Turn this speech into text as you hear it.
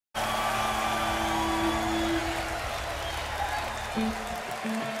And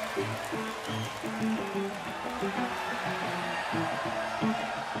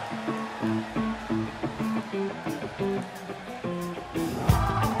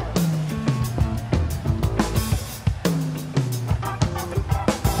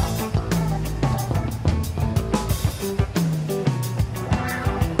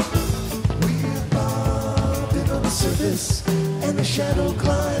the shadow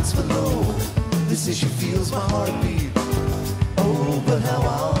glides below. This issue feels my heartbeat. Oh, but how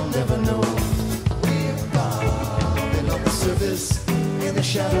I'll never know. We're bobbing on the surface, and the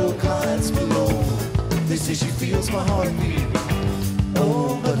shadow glides below. This issue feels my heartbeat.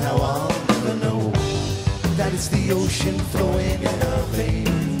 Oh, but how I'll never know that it's the ocean flowing in our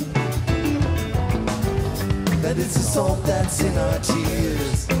veins. That it's the salt that's in our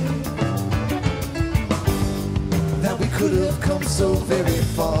tears. That we could have come so very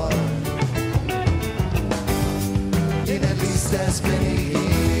far in at least as many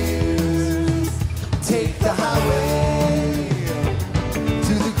years. Take the highway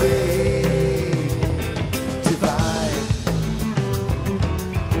to the great divide.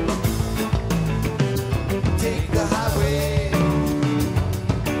 Take the highway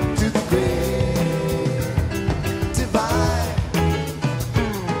to the great divide.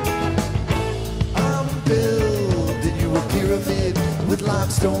 I'm building you a pyramid with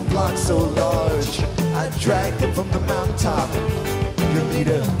limestone blocks so large. I dragged them from the mountaintop. You'll need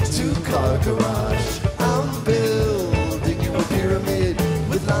a two-car garage. I'm building you a pyramid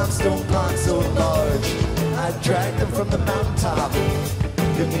with limestone blocks so large. I dragged them from the mountaintop.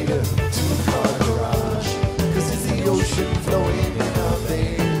 You'll need a two-car garage. 'Cause it's the ocean flowing in our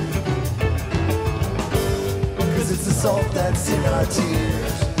veins. 'Cause it's the salt that's in our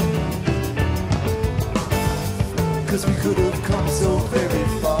tears. 'Cause we could have come so very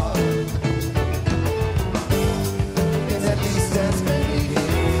far in at least as many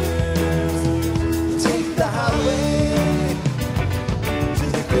years. Take the highway to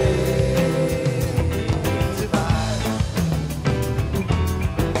the great divide.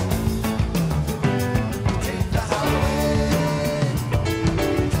 Take the highway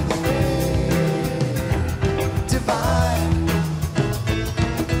to the great divide.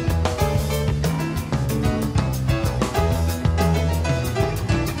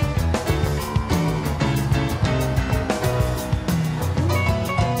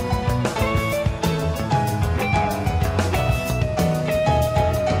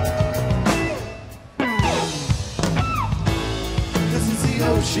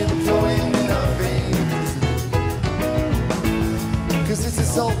 Ocean flowing in our veins. 'Cause it's the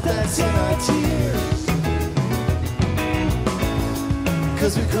salt that's in our tears.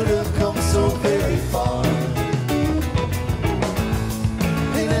 'Cause we could have come so very far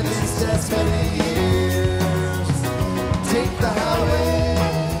in at least as many years. Take the highway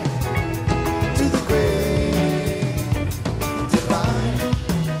to the great divide.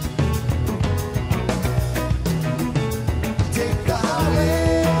 Take the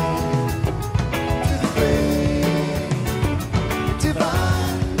highway to the great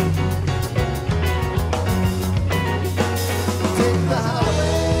divide. Take the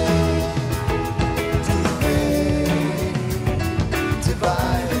highway to the great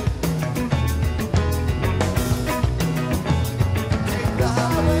divide.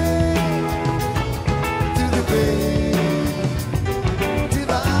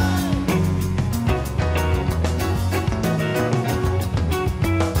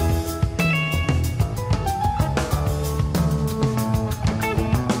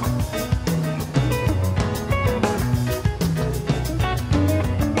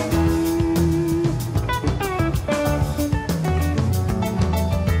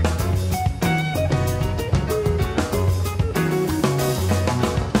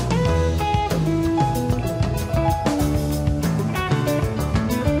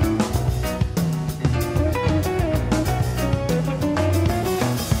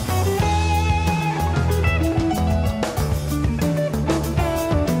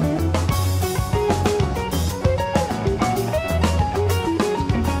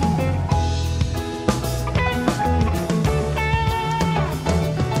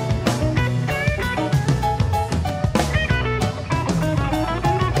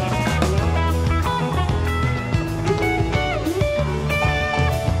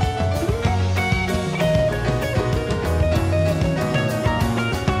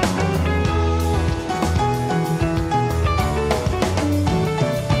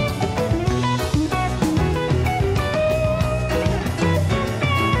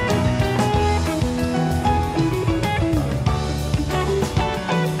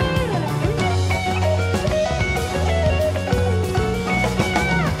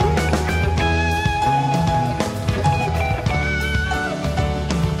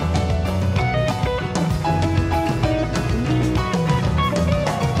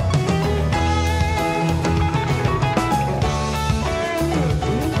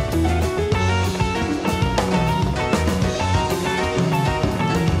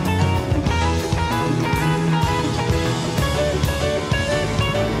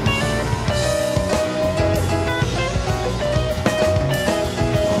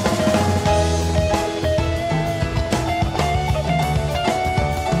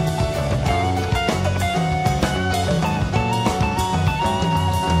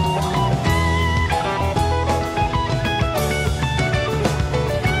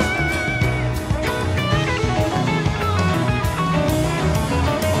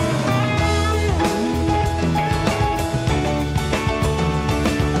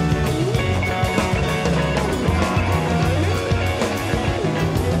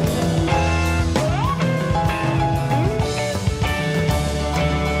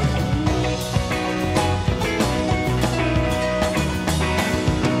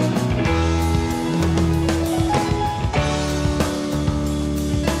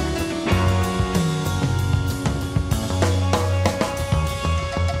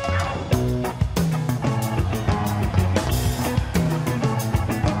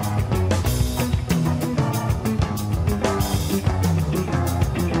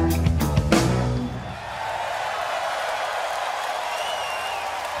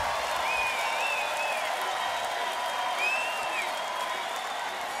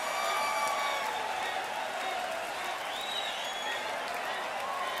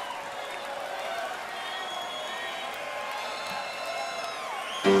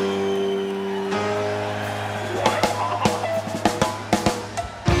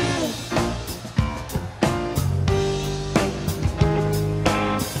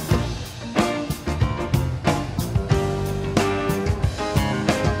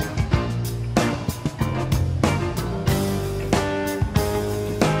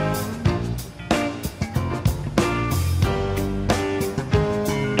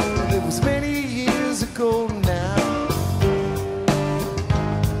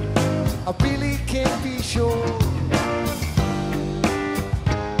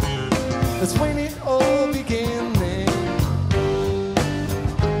 That's when it all began then.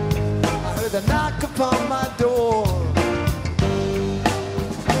 I heard a knock upon my door.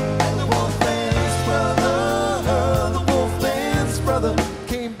 And the Wolfman's brother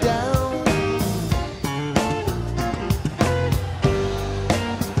came down.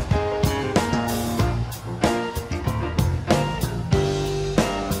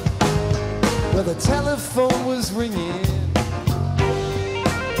 Well, the telephone was ringing.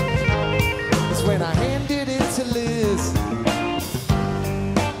 When I handed it to Liz,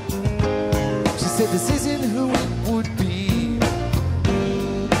 she said this isn't who it would be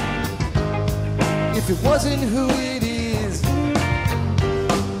if it wasn't who it is.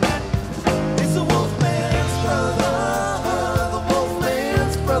 It's the Wolfman's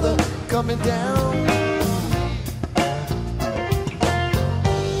brother coming down.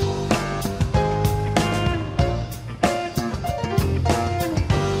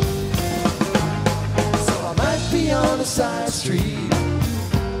 On a side street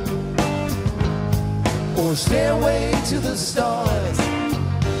or stairway to the stars,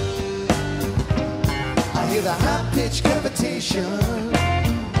 I hear the high-pitched cavitation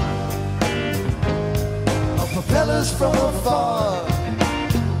of propellers from afar.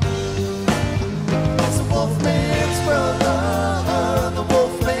 It's the Wolfman's brother, the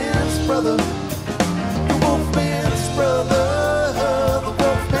Wolfman's brother, the Wolfman's brother, the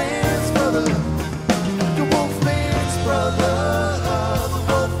Wolfman's brother, the Wolfman's brother, the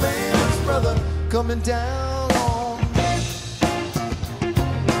Wolfman's brother, coming down on me.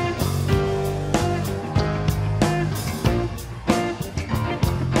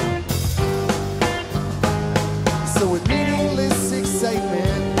 So with meaningless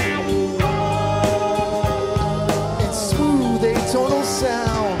excitement and smooth atonal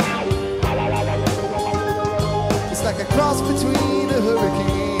sound, it's like a cross between a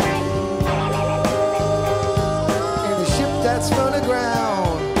hurricane and a ship that's run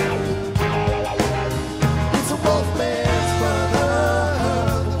aground. It's a Wolfman's brother,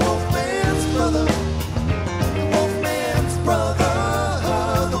 the Wolfman's brother, the Wolfman's brother,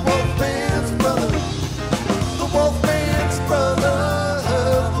 the Wolfman's brother, the Wolfman's brother,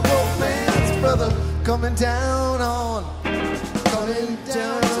 the Wolfman's brother, coming down on, coming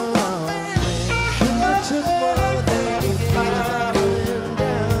down on.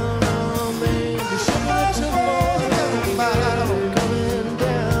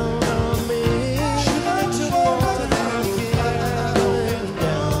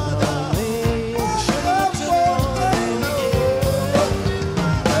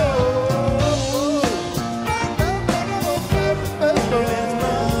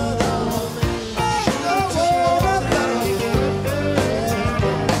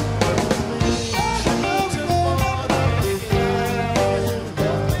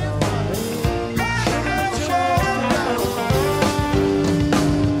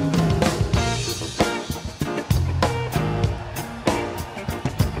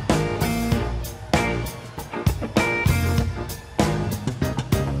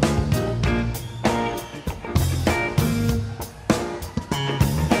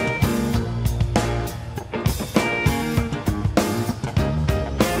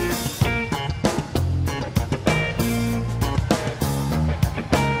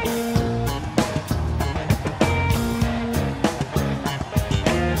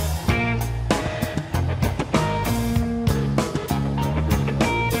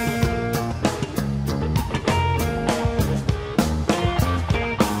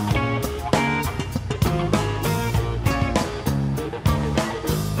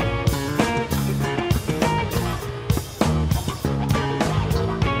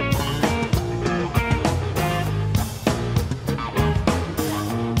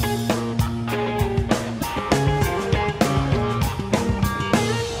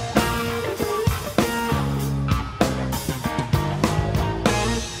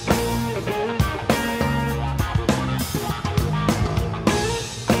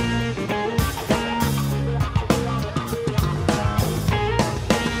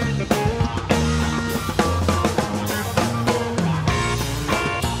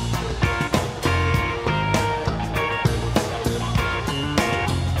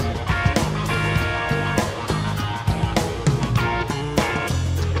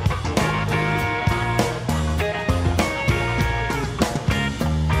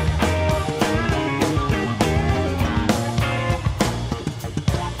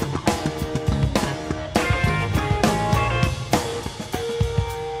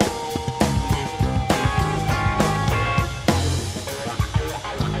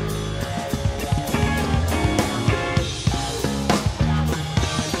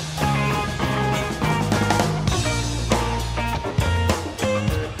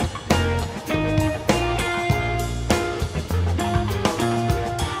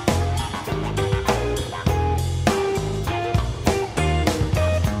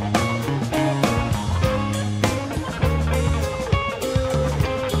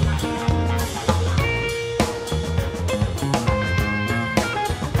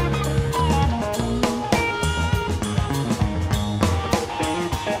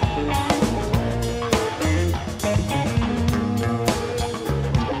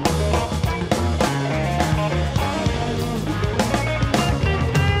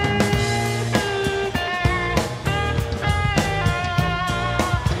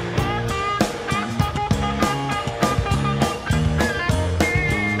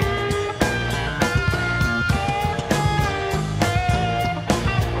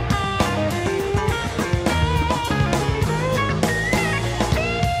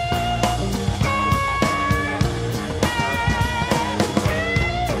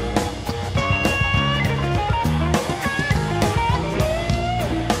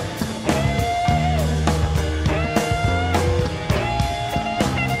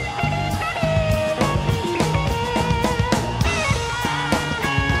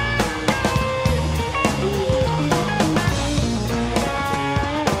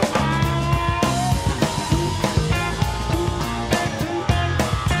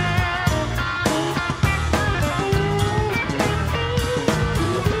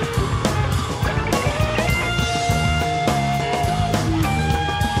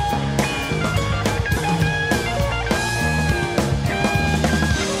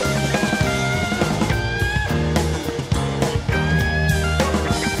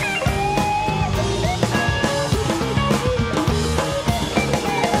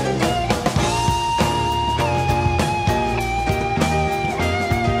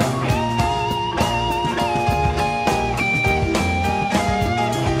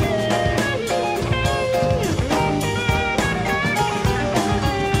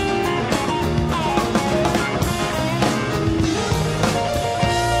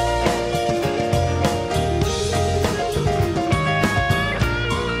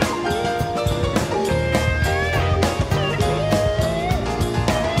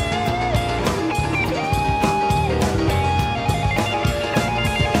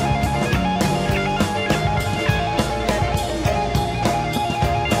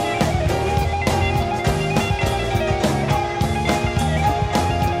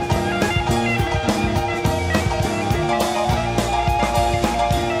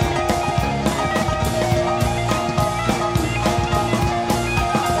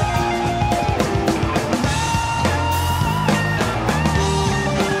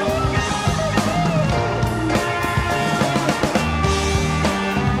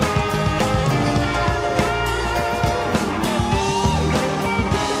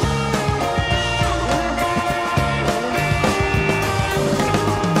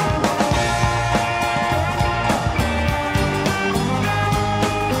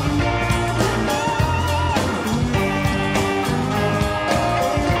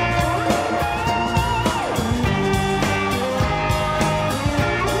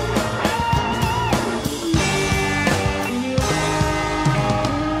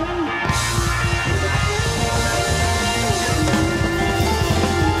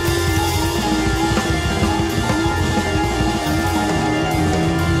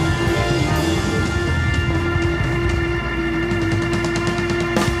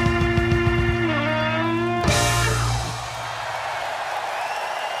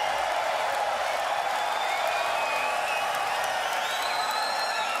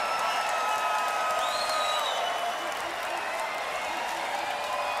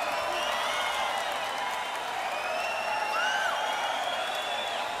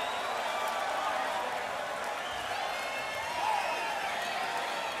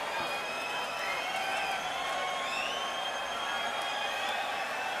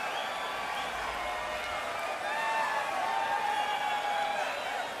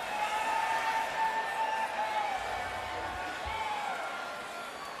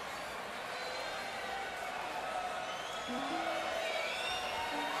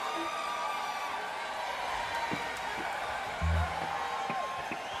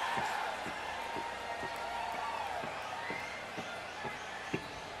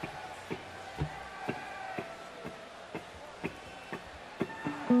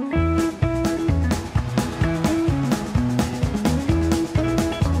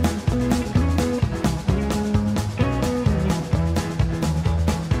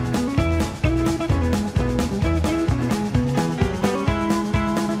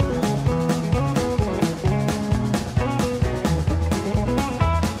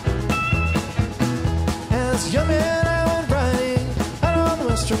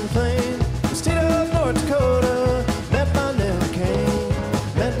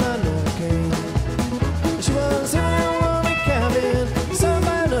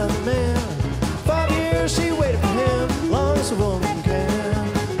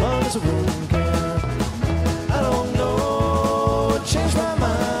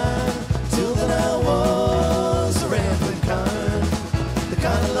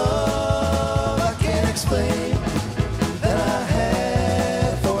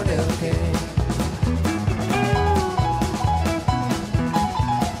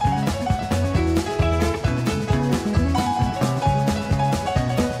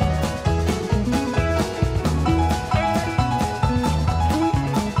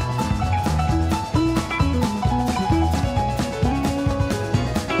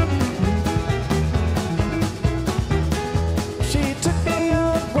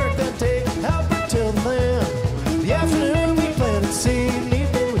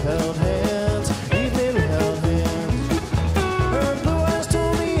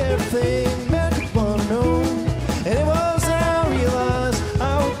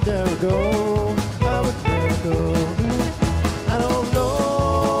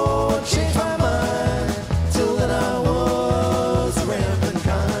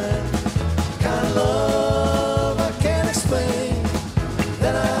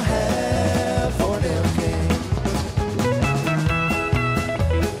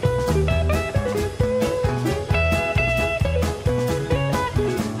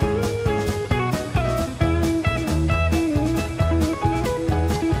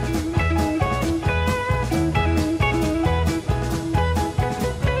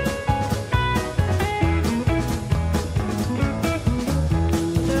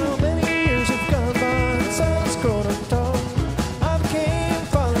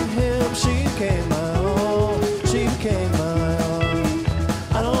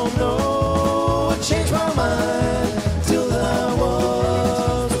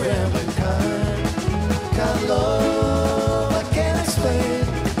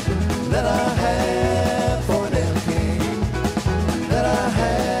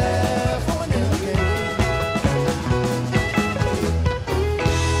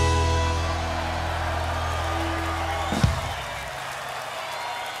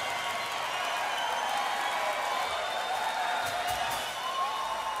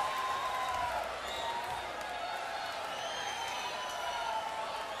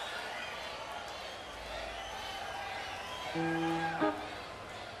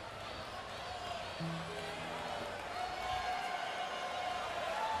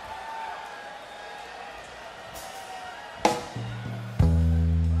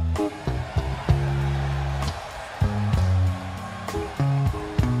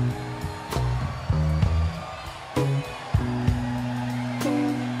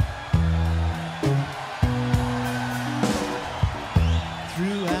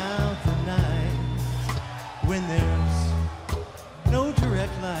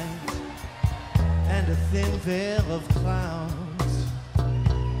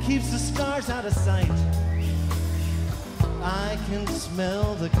 Out of sight, I can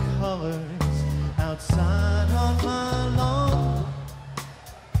smell the colors outside on my lawn.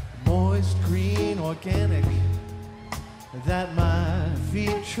 Moist, green, organic, that my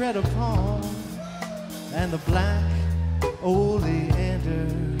feet tread upon, and the black oleander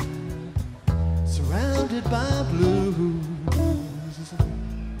surrounded by blue.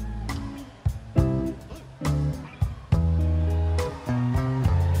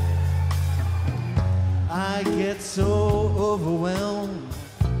 I get so overwhelmed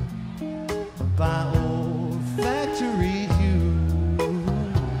by olfactory hues.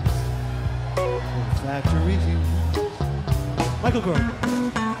 Olfactory hues. Michael Gordon.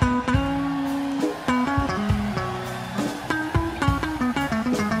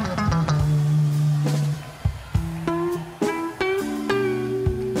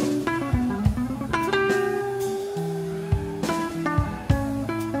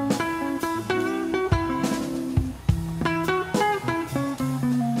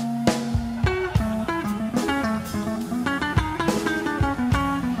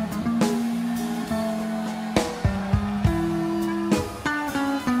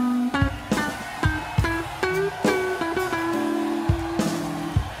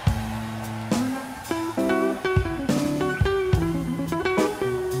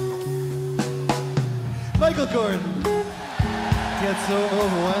 Michael Gordon gets so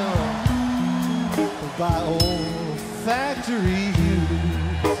overwhelmed by olfactory hues.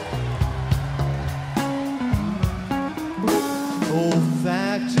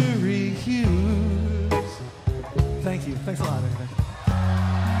 Olfactory hues. Thank you. Thanks a lot, everybody.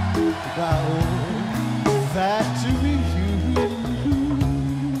 By olfactory hues.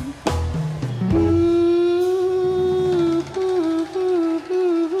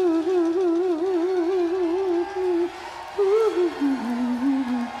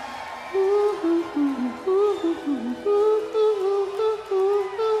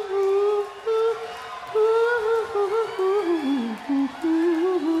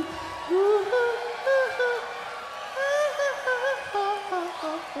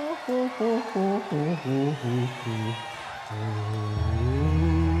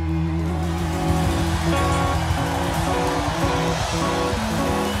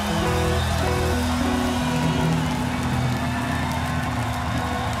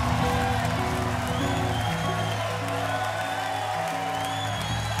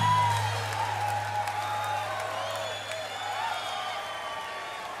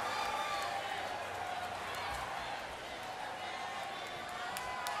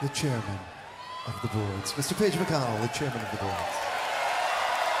 The chairman of the boards, Mr. Page McConnell, the chairman of the boards.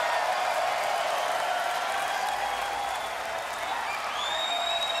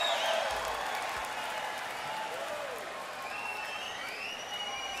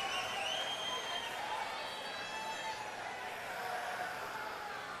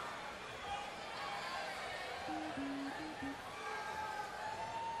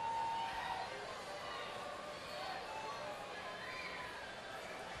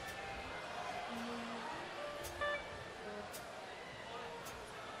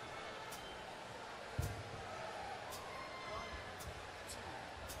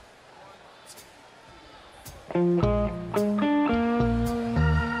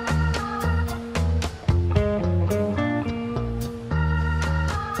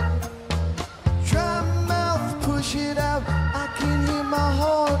 Dry mouth, push it out. I can hear my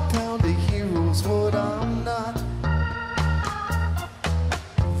heart pound. A hero's what I'm not.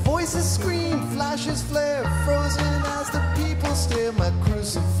 Voices scream, flashes flare, frozen as the people stare. My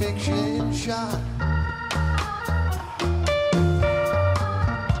crucifixion shot.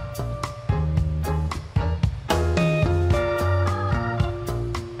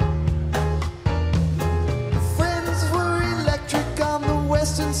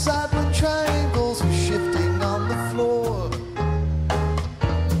 Inside when triangles were shifting on the floor,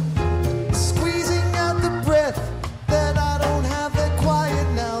 squeezing out the breath that I don't have. They're quiet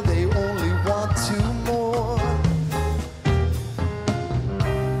now, they only want two more.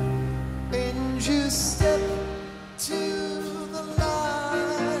 And you step to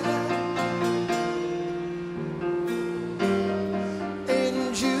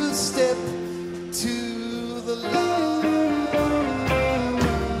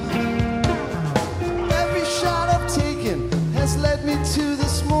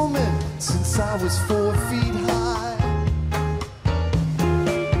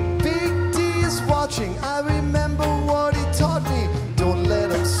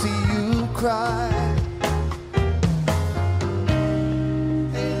cry.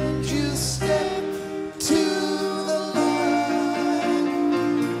 And you step to the line.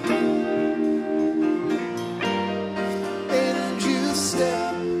 And you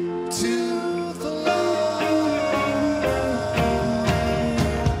step to the line.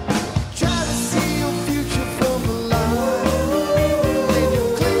 Try to see your future from the line. And you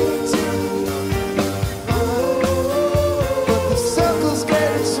cling to the line. But the circle's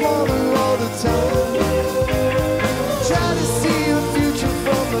getting smaller all the time.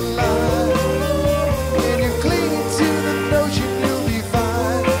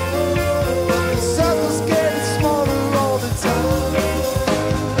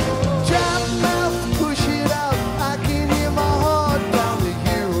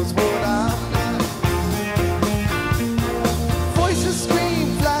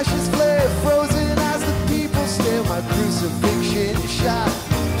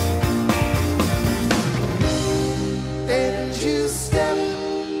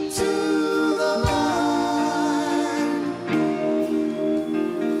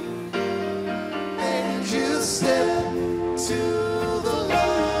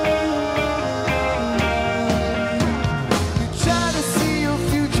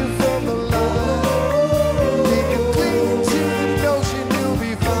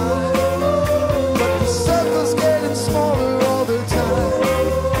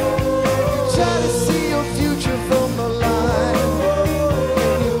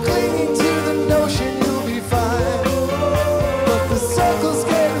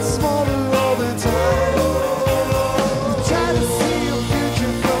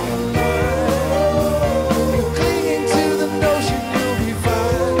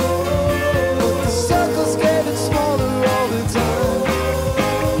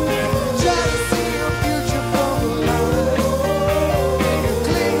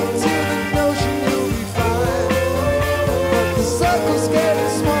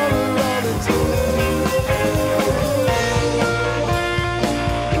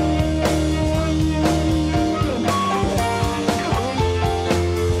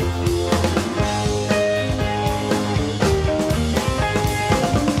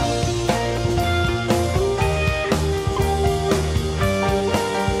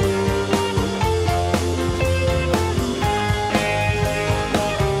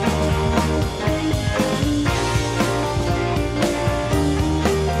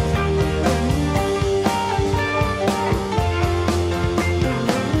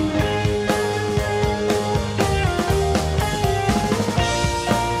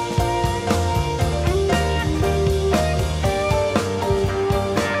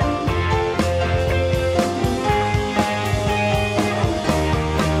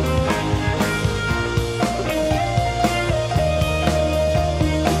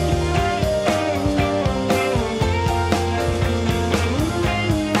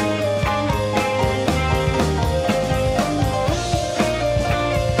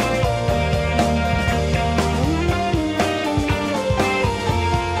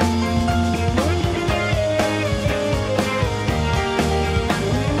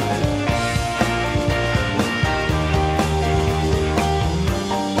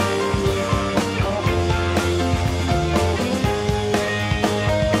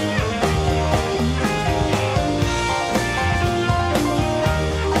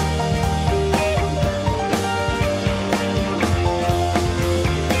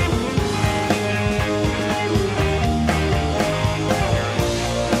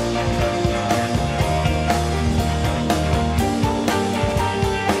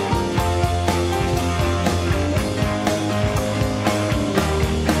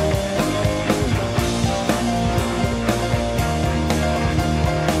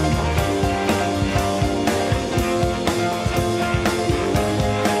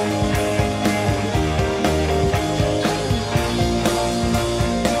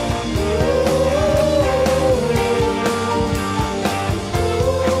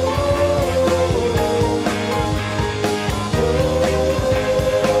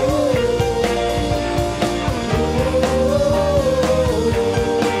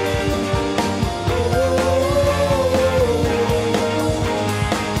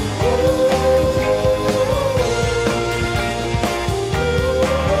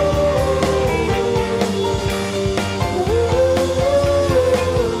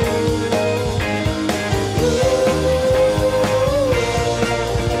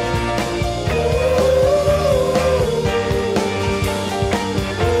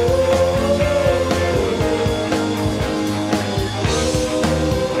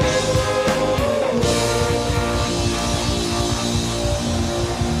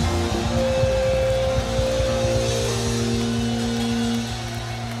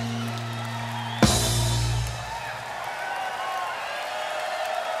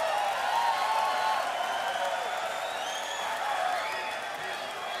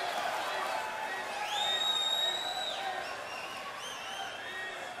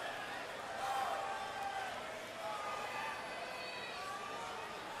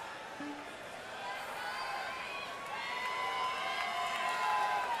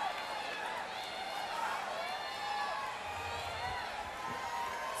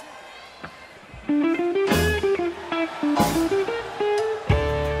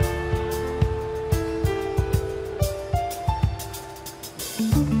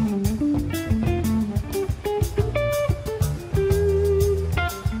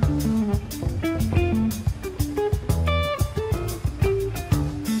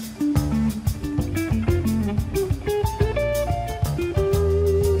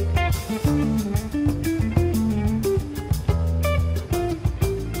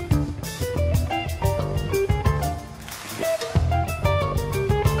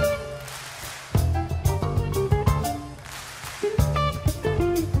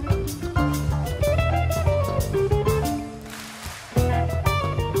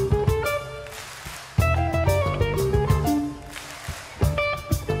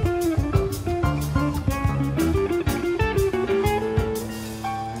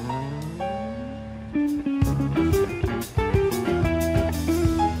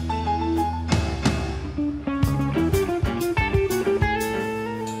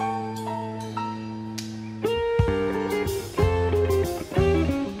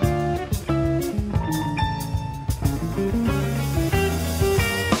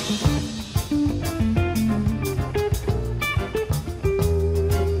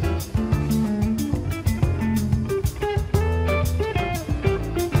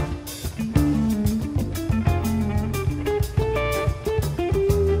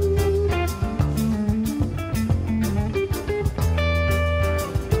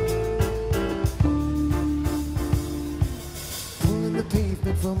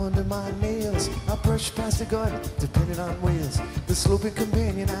 from under my nails. I brush past the garden, depending on wheels. The sloping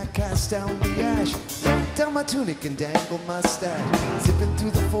companion, I cast down the ash. Knock down my tunic and dangle my stash. Zipping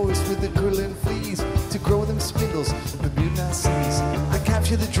through the forest with the curling fleas to grow them spindles, Bermuda seas. I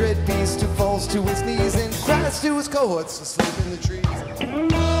capture the dread beast who falls to his knees and cries to his cohorts asleep in the trees.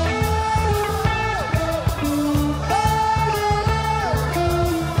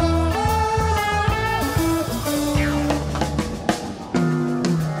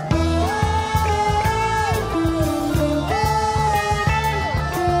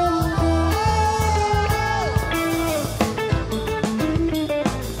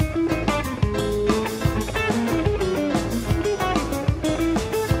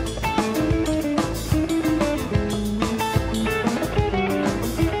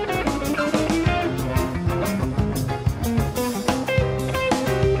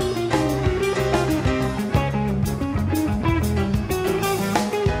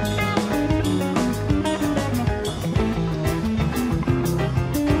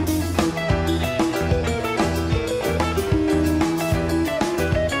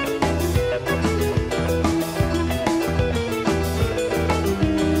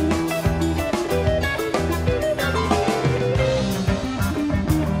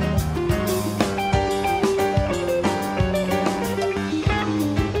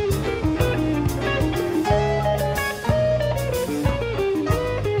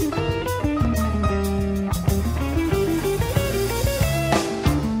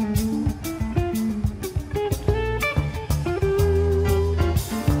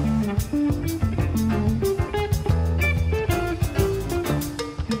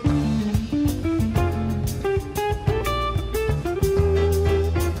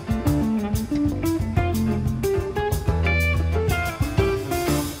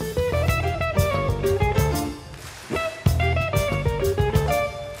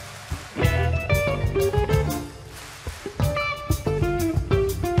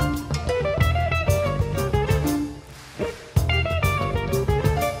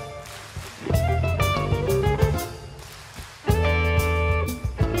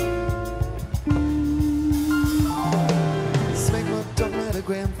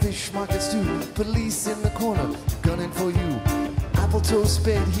 Fish markets too, police in the corner, gunning for you. Apple toast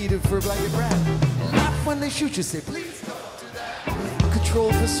bed heated for a blanket wrap. Laugh when they shoot you, say please don't do that.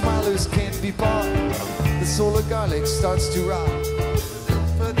 Control for smilers can't be bought. The solar garlic starts to rot.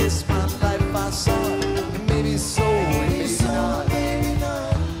 For this my life I saw it. Maybe so, maybe not.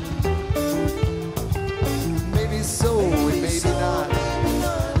 Maybe so, maybe not.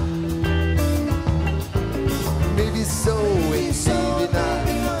 Maybe so, maybe not.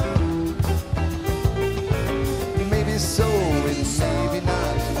 So and maybe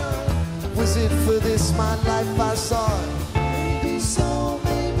not. Was it for this my life I saw it? Maybe so,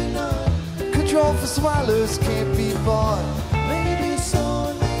 maybe not. Control for swallows can't be bought. Maybe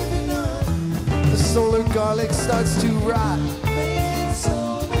so, maybe not. The solar garlic starts to rot. Maybe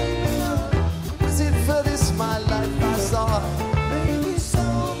so, maybe not. Was it for this my life I saw it? Maybe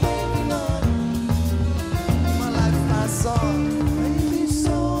so, maybe not. My life I saw it. Maybe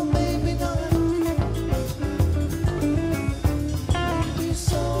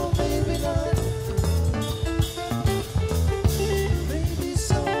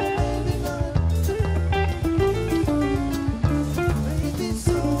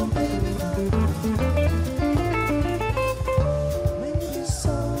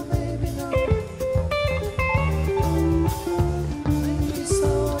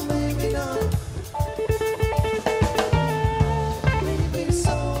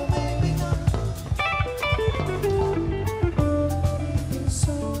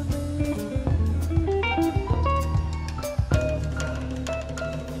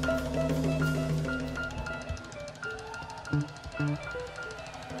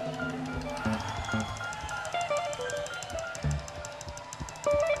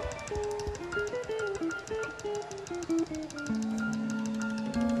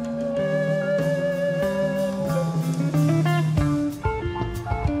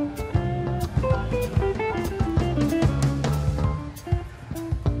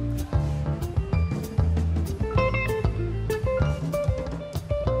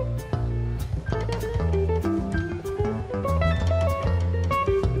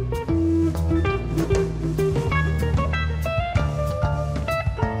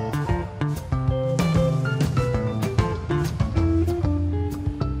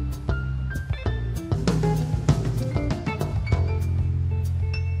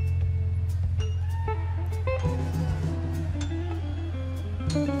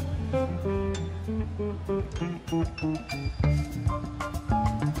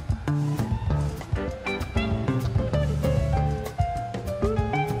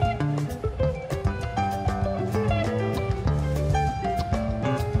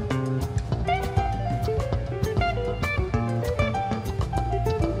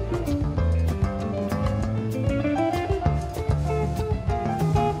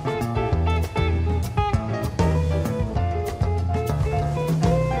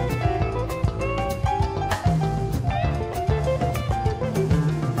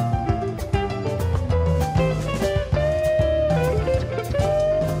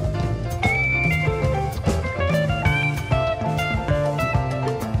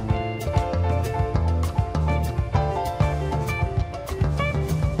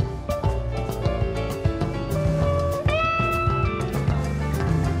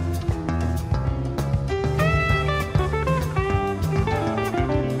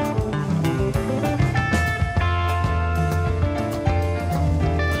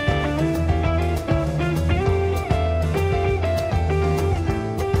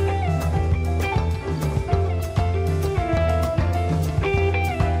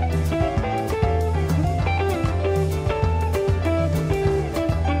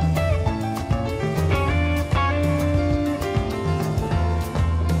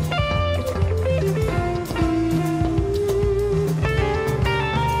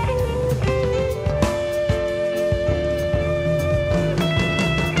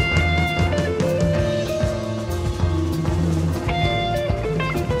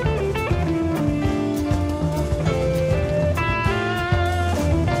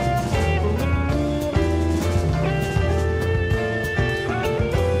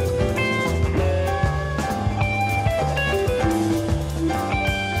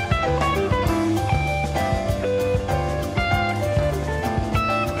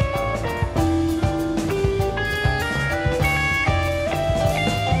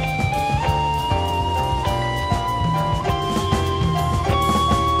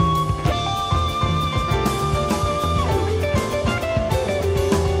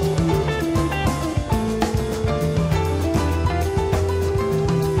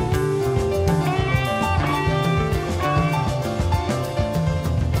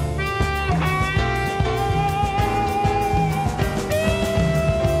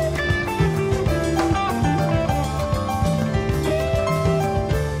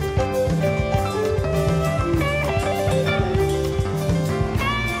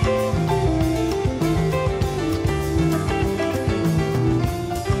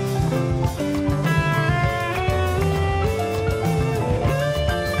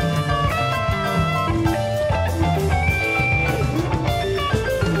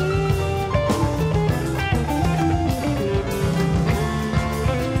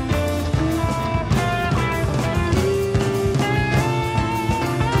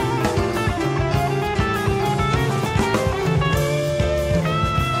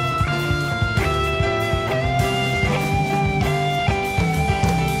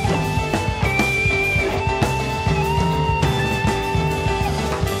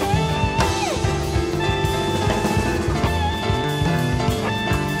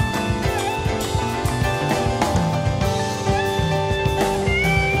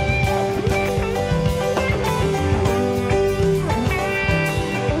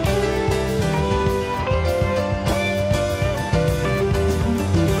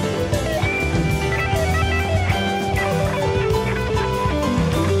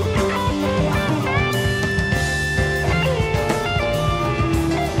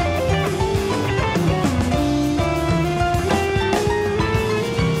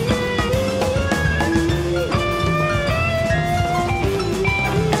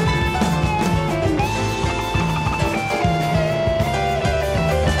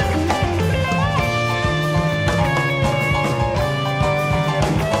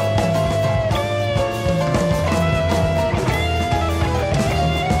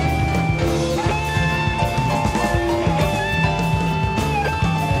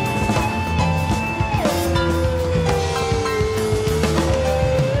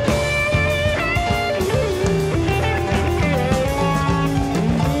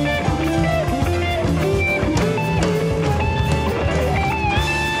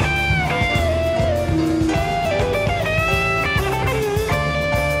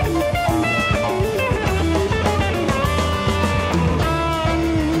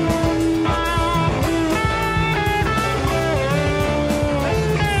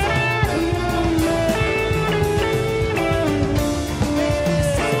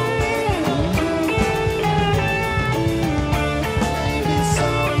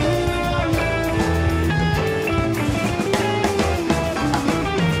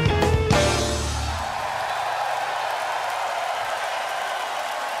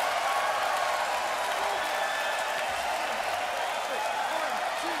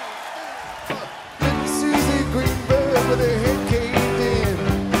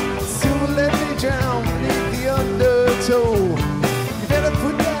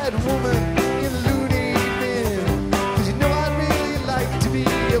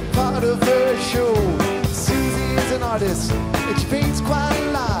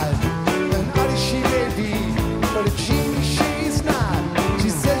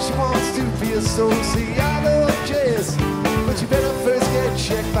sociologist. But you better first get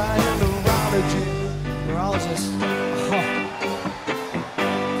checked by a neurologist. Neurologist. Oh.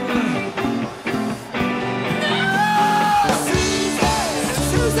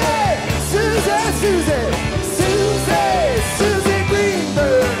 Susie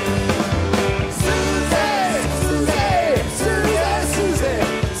Greenberg.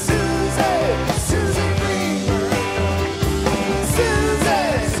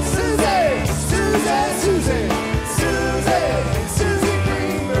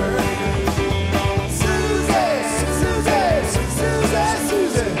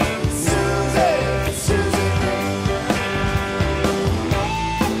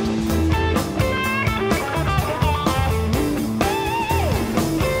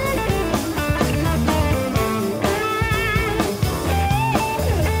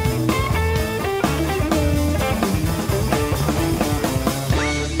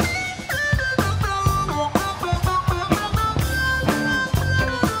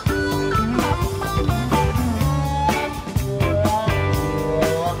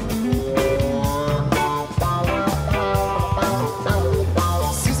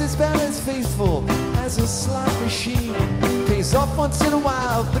 As a slot machine, pays off once in a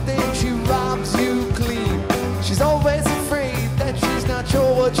while, but then she robs you clean. She's always afraid that she's not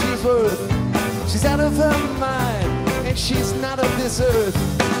sure what she's worth. She's out of her mind, and she's not of this earth.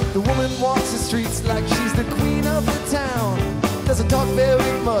 The woman walks the streets like she's the queen of the town. Doesn't talk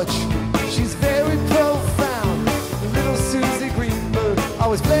very much, she's very profound. Little Susie Greenberg,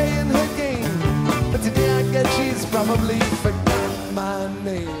 always playing her game. But today I guess she's probably forgot my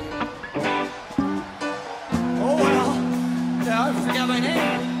name. I forgot my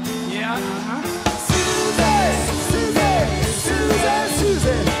name. Yeah.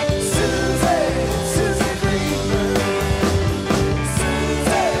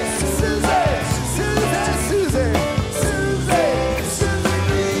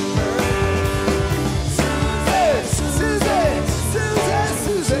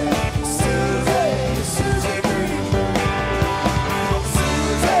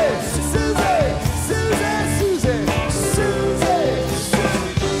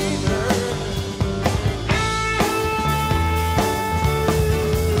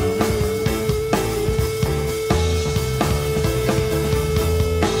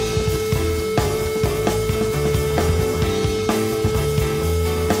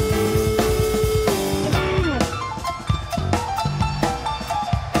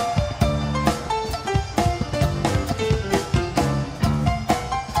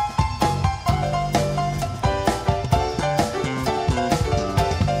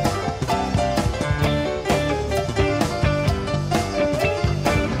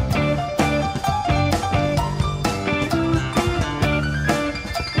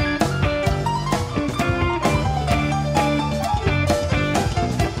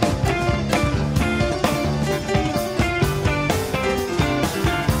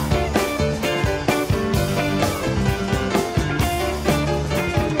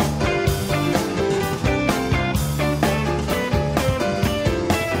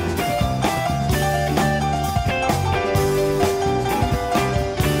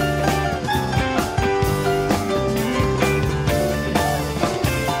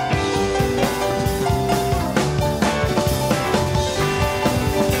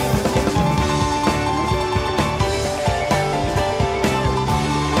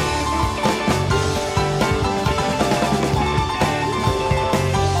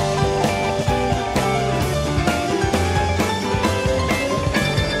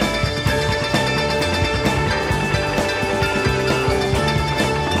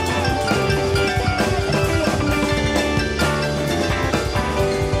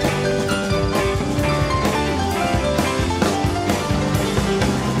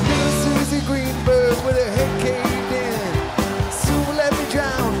 Susie Greenberg.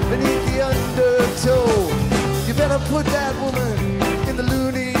 put that woman in the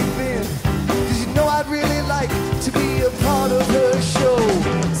loony bin, 'cause you know I'd really like to be a part of her show.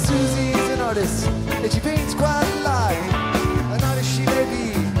 Susie's an artist, and she paints quite a lot. An artist she may be,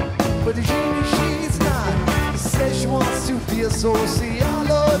 but a genius she's not. She says she wants to be a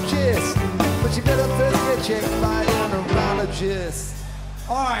sociologist, but you better first get checked by a neurologist.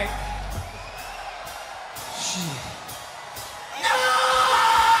 All right.